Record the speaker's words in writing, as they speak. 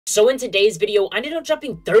So in today's video, I ended up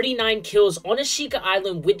dropping 39 kills on Ashika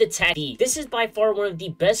Island with the TAQ-V. This is by far one of the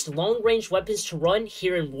best long-range weapons to run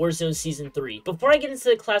here in Warzone Season 3. Before I get into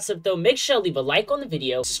the class up though, make sure to leave a like on the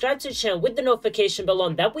video, subscribe to the channel with the notification bell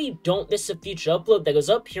on, that way you don't miss a future upload that goes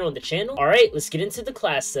up here on the channel. Alright, let's get into the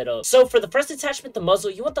class setup. So for the first attachment, the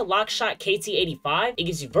muzzle, you want the Lockshot KT85. It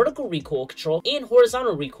gives you vertical recoil control and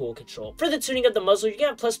horizontal recoil control. For the tuning of the muzzle, you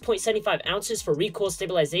get plus 0.75 ounces for recoil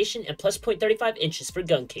stabilization and plus 0.35 inches for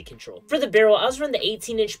gun kick control. For the barrel, I was running the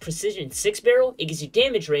 18-inch precision 6 barrel. It gives you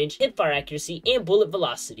damage range, hipfire accuracy, and bullet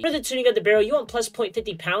velocity. For the tuning of the barrel, you want plus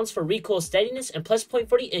 0.50 pounds for recoil steadiness and plus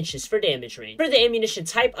 0.40 inches for damage range. For the ammunition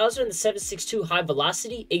type, I was running the 7.62 high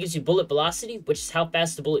velocity. It gives you bullet velocity, which is how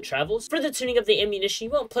fast the bullet travels. For the tuning of the ammunition,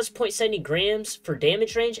 you want plus 0.70 grams for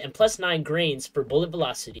damage range and plus 9 grains for bullet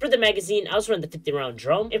velocity. For the magazine, I was running the 50-round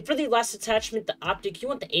drum. And for the last attachment, the optic, you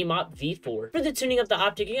want the AIM-OP V4. For the tuning of the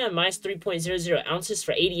optic, you got minus 3.00 ounces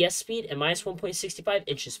for ADS speed and minus 1.65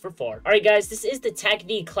 inches for far. Alright guys, this is the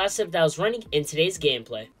TAQ-V class setup that I was running in today's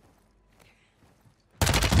gameplay.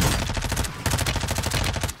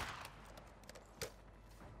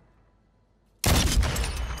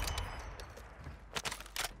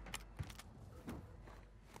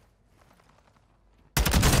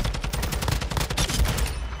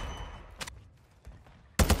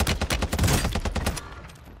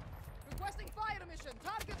 Requesting fire mission.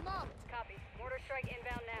 Target marked. Copy. Mortar strike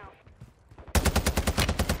inbound now.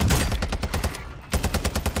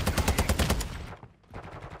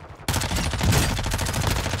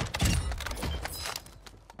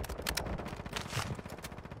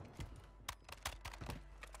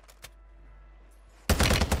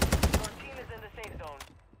 Your team is in the safe zone.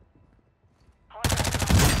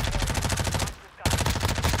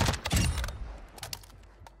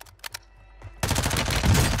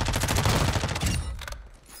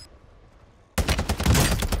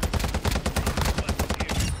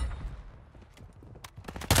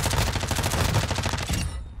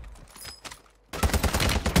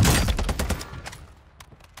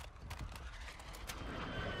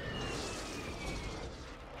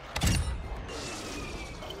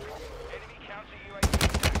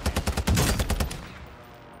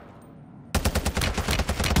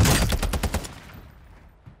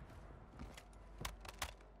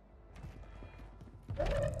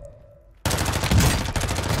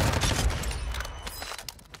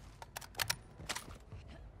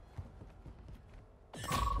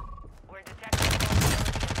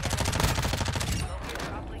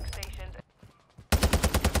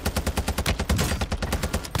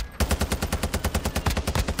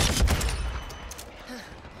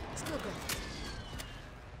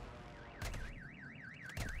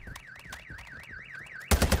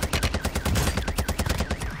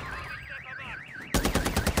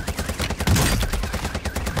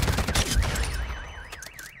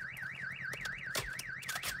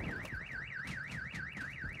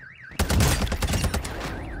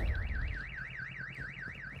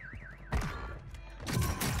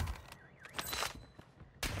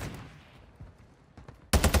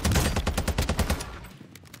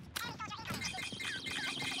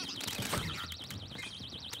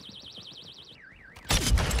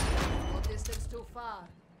 Distance too far.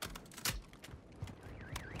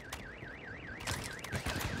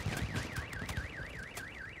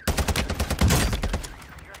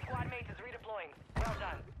 Your squad mate is redeploying. Well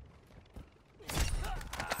done.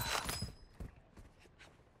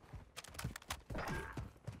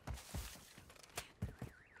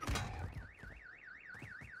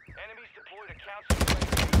 Enemies deployed a council.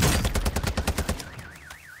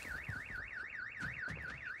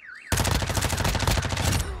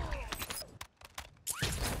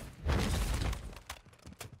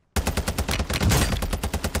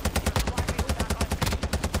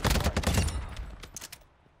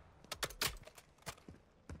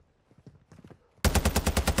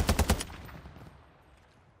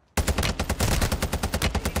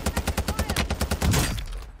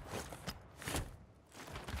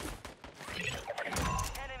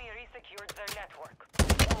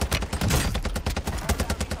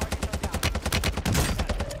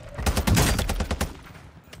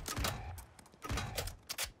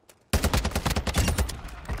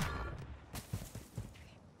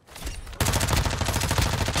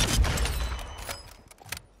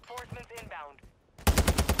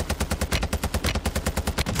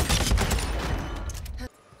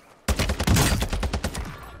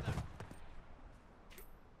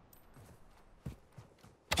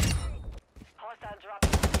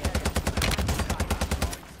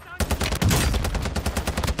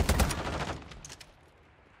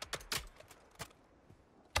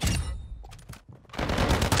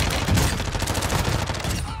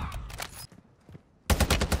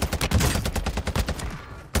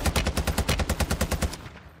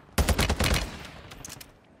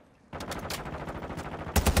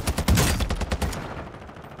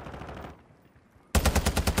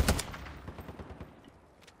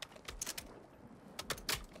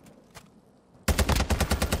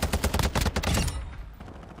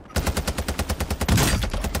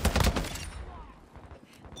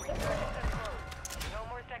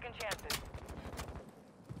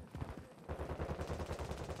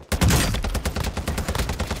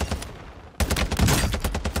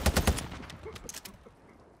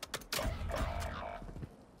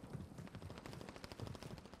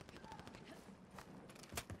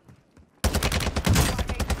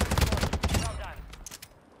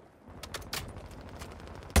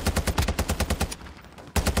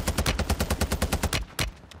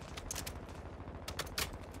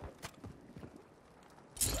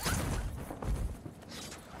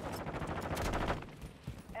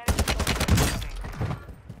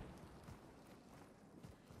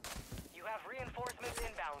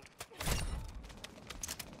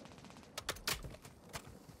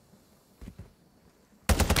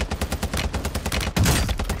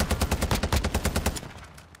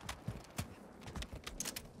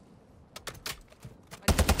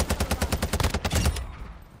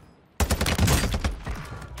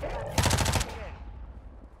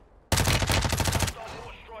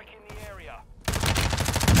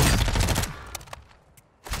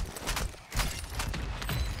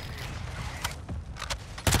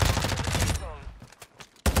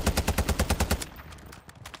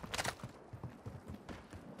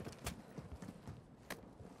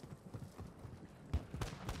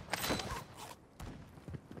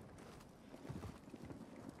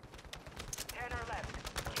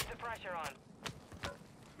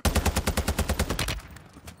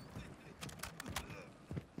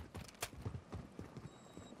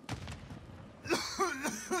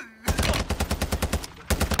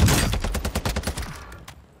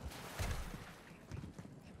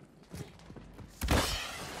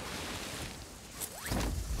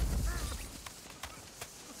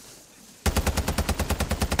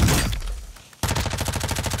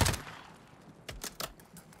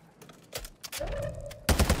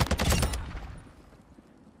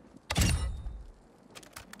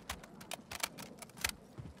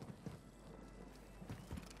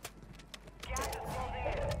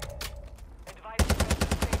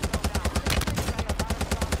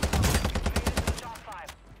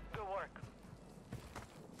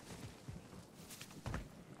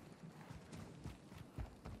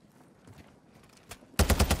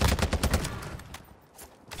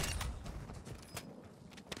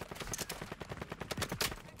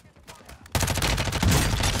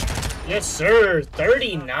 Yes, sir.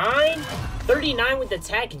 39? 39 with the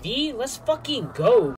TAQ-V? Let's fucking go.